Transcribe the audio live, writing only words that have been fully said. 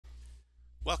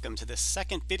Welcome to this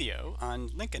second video on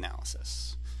link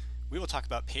analysis. We will talk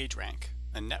about PageRank,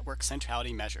 a network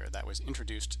centrality measure that was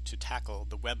introduced to tackle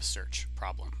the web search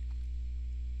problem.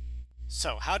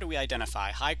 So, how do we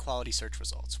identify high-quality search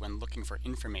results when looking for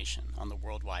information on the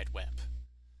World Wide Web?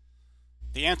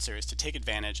 The answer is to take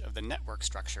advantage of the network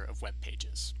structure of web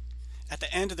pages. At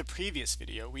the end of the previous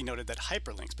video, we noted that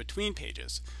hyperlinks between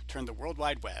pages turn the World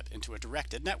Wide Web into a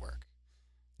directed network.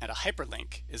 And a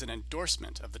hyperlink is an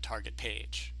endorsement of the target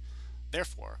page.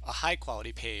 Therefore, a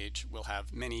high-quality page will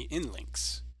have many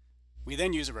inlinks. We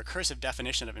then use a recursive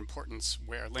definition of importance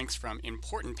where links from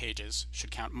important pages should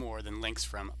count more than links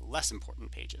from less important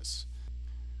pages.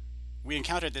 We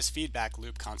encountered this feedback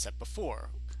loop concept before.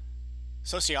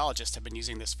 Sociologists have been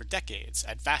using this for decades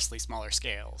at vastly smaller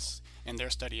scales in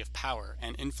their study of power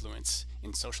and influence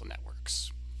in social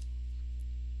networks.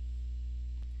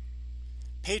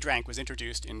 PageRank was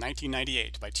introduced in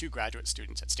 1998 by two graduate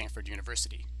students at Stanford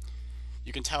University.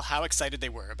 You can tell how excited they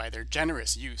were by their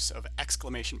generous use of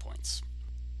exclamation points.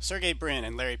 Sergey Brin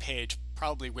and Larry Page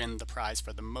probably win the prize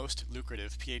for the most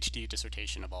lucrative PhD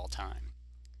dissertation of all time.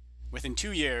 Within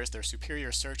 2 years, their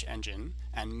superior search engine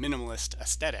and minimalist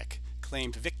aesthetic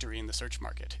claimed victory in the search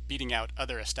market, beating out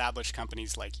other established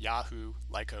companies like Yahoo,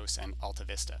 Lycos, and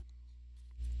AltaVista.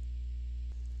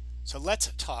 So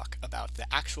let's talk about the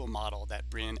actual model that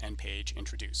Brin and Page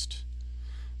introduced.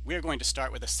 We are going to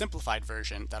start with a simplified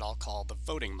version that I'll call the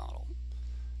voting model.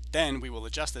 Then we will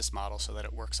adjust this model so that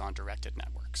it works on directed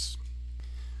networks.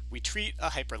 We treat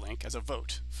a hyperlink as a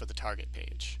vote for the target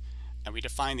page, and we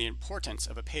define the importance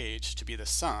of a page to be the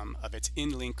sum of its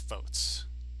in-link votes.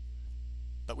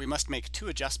 But we must make two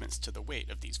adjustments to the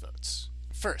weight of these votes.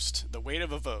 First, the weight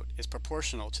of a vote is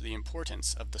proportional to the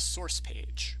importance of the source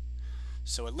page.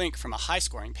 So a link from a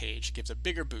high-scoring page gives a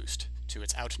bigger boost to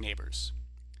its out neighbors.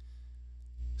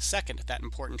 Second, that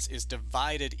importance is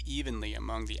divided evenly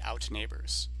among the out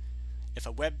neighbors. If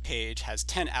a web page has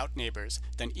 10 out neighbors,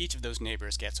 then each of those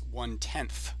neighbors gets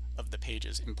 1/10 of the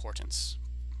page's importance.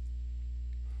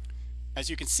 As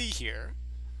you can see here,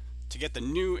 to get the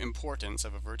new importance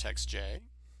of a vertex j,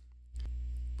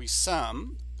 we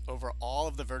sum over all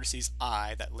of the vertices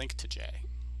I that link to j.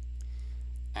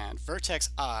 And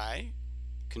vertex I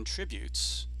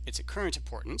contributes its current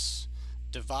importance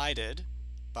divided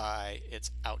by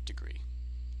its out degree.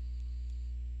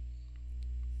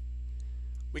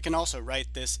 We can also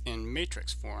write this in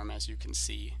matrix form, as you can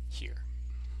see here.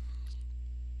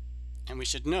 And we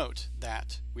should note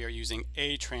that we are using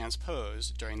A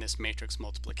transpose during this matrix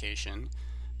multiplication.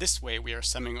 This way we are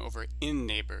summing over in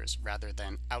neighbors rather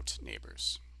than out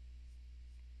neighbors.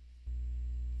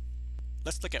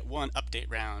 Let's look at one update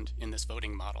round in this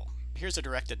voting model. Here's a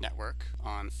directed network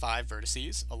on 5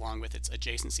 vertices along with its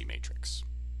adjacency matrix.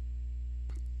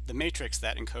 The matrix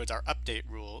that encodes our update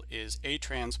rule is A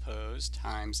transpose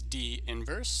times D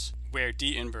inverse, where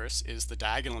D inverse is the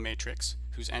diagonal matrix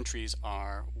whose entries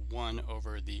are 1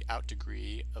 over the out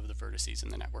degree of the vertices in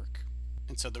the network.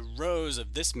 And so the rows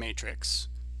of this matrix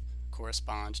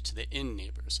correspond to the in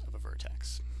neighbors of a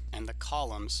vertex, and the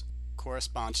columns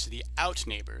correspond to the out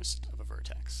neighbors of a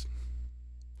vertex.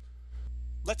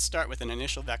 Let's start with an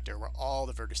initial vector where all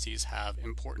the vertices have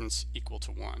importance equal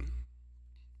to 1.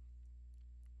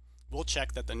 We'll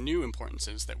check that the new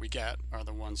importances that we get are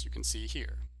the ones you can see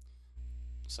here.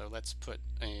 So let's put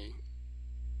a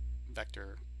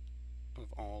vector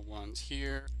of all ones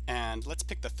here, and let's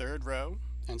pick the third row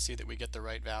and see that we get the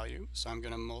right value. So I'm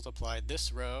going to multiply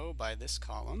this row by this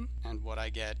column, and what I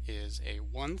get is a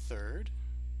 1/3,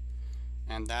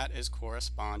 and that is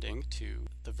corresponding to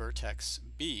the vertex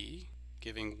B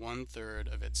giving 1/3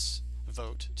 of its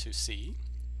vote to C.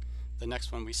 The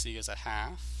next one we see is a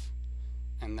half,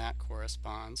 and that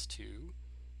corresponds to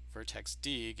vertex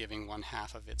D giving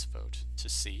 1/2 of its vote to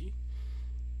C.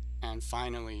 And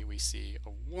finally we see a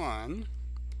 1,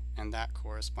 and that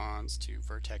corresponds to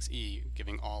vertex E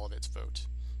giving all of its vote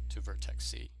to vertex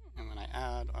C. And when I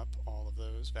add up all of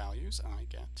those values, I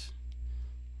get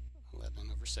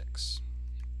 11/6.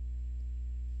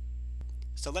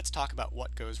 So let's talk about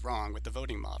what goes wrong with the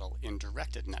voting model in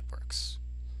directed networks.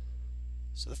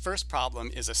 So the first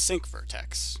problem is a sink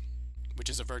vertex, which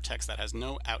is a vertex that has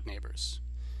no out neighbors.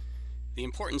 The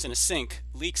importance in a sink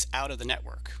leaks out of the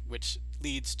network, which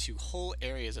leads to whole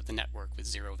areas of the network with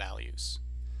 0 values.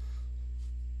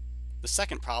 The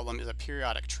second problem is a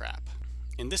periodic trap.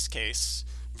 In this case,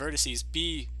 vertices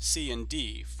B, C, and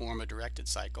D form a directed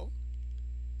cycle,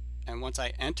 and once I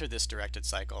enter this directed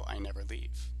cycle, I never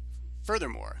leave.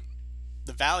 Furthermore,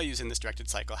 the values in this directed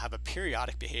cycle have a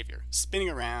periodic behavior,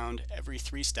 spinning around every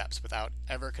 3 steps without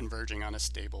ever converging on a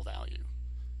stable value.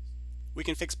 We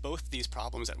can fix both these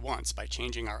problems at once by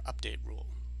changing our update rule.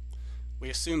 We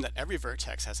assume that every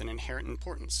vertex has an inherent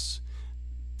importance.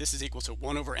 This is equal to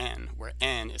 1 over n, where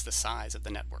n is the size of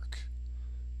the network.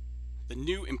 The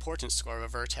new importance score of a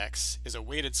vertex is a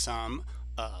weighted sum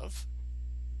of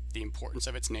the importance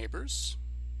of its neighbors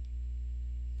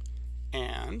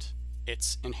and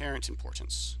its inherent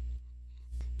importance.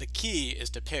 The key is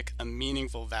to pick a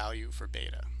meaningful value for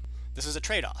beta. This is a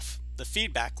trade-off. The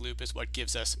feedback loop is what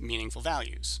gives us meaningful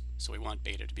values, so we want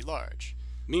beta to be large.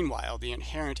 Meanwhile, the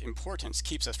inherent importance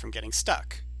keeps us from getting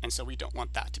stuck, and so we don't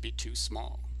want that to be too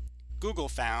small. Google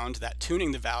found that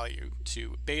tuning the value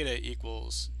to beta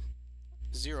equals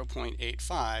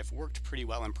 0.85 worked pretty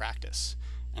well in practice,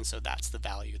 and so that's the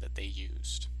value that they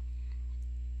used.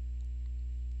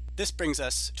 This brings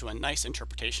us to a nice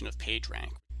interpretation of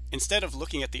PageRank. Instead of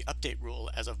looking at the update rule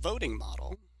as a voting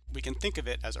model, we can think of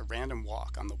it as a random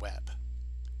walk on the web.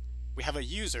 We have a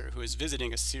user who is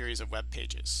visiting a series of web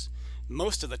pages.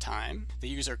 Most of the time, the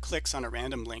user clicks on a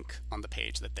random link on the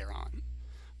page that they're on.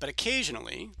 But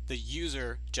occasionally, the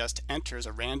user just enters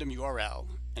a random URL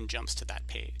and jumps to that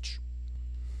page.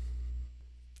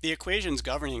 The equations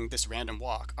governing this random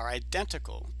walk are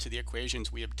identical to the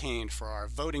equations we obtained for our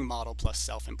voting model plus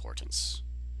self-importance.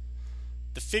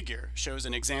 The figure shows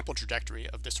an example trajectory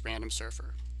of this random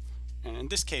surfer. And in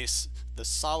this case, the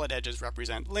solid edges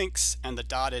represent links and the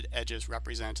dotted edges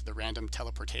represent the random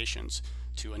teleportations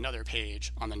to another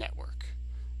page on the network.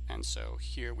 And so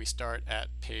here we start at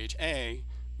page A,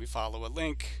 we follow a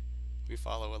link, we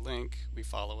follow a link, we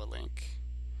follow a link.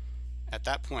 At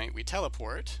that point we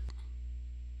teleport.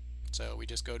 So we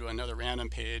just go to another random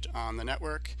page on the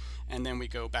network, and then we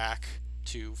go back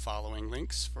to following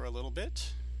links for a little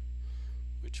bit,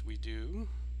 which we do.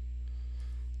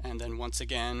 And then once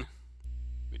again,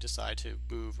 we decide to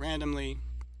move randomly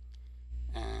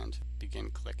and begin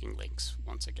clicking links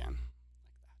once again,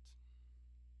 like that.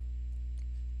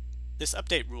 This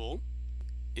update rule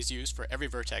is used for every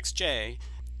vertex j,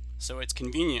 so it's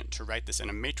convenient to write this in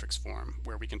a matrix form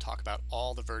where we can talk about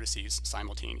all the vertices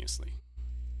simultaneously.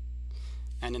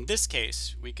 And in this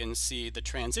case, we can see the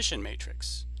transition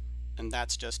matrix, and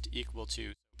that's just equal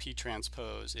to P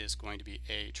transpose is going to be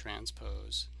A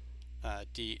transpose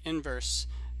D inverse,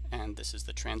 and this is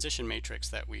the transition matrix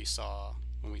that we saw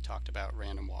when we talked about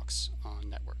random walks on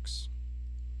networks.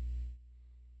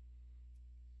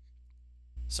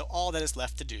 So all that is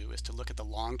left to do is to look at the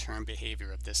long-term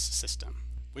behavior of this system.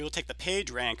 We will take the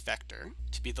PageRank vector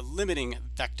to be the limiting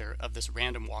vector of this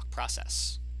random walk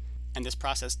process. And this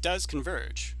process does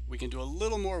converge. We can do a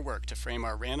little more work to frame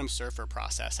our random surfer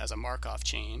process as a Markov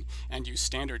chain and use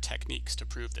standard techniques to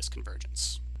prove this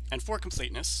convergence. And for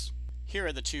completeness, here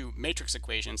are the two matrix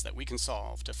equations that we can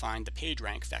solve to find the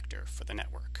PageRank vector for the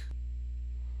network.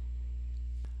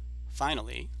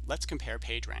 Finally, let's compare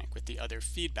PageRank with the other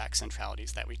feedback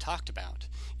centralities that we talked about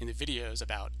in the videos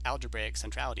about algebraic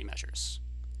centrality measures.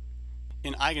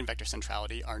 In eigenvector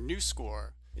centrality, our new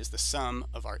score is the sum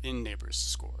of our in-neighbors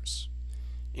scores.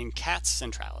 In Katz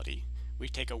centrality, we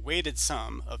take a weighted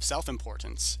sum of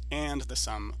self-importance and the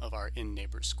sum of our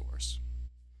in-neighbors scores.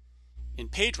 In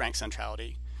PageRank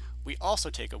centrality, we also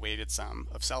take a weighted sum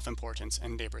of self-importance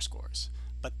and neighbor scores,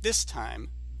 but this time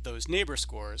those neighbor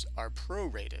scores are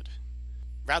prorated.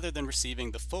 Rather than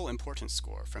receiving the full importance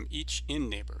score from each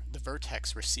in-neighbor, the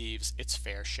vertex receives its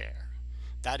fair share.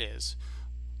 That is,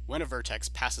 when a vertex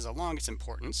passes along its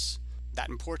importance, that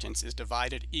importance is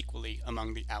divided equally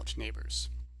among the out neighbors.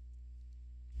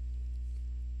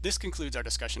 This concludes our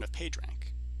discussion of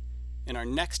PageRank. In our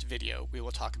next video, we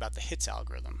will talk about the hits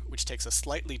algorithm, which takes a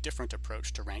slightly different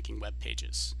approach to ranking web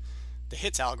pages. The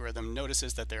hits algorithm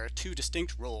notices that there are two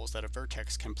distinct roles that a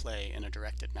vertex can play in a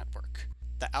directed network.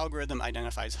 The algorithm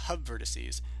identifies hub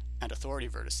vertices and authority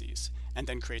vertices, and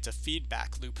then creates a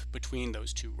feedback loop between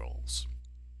those two roles.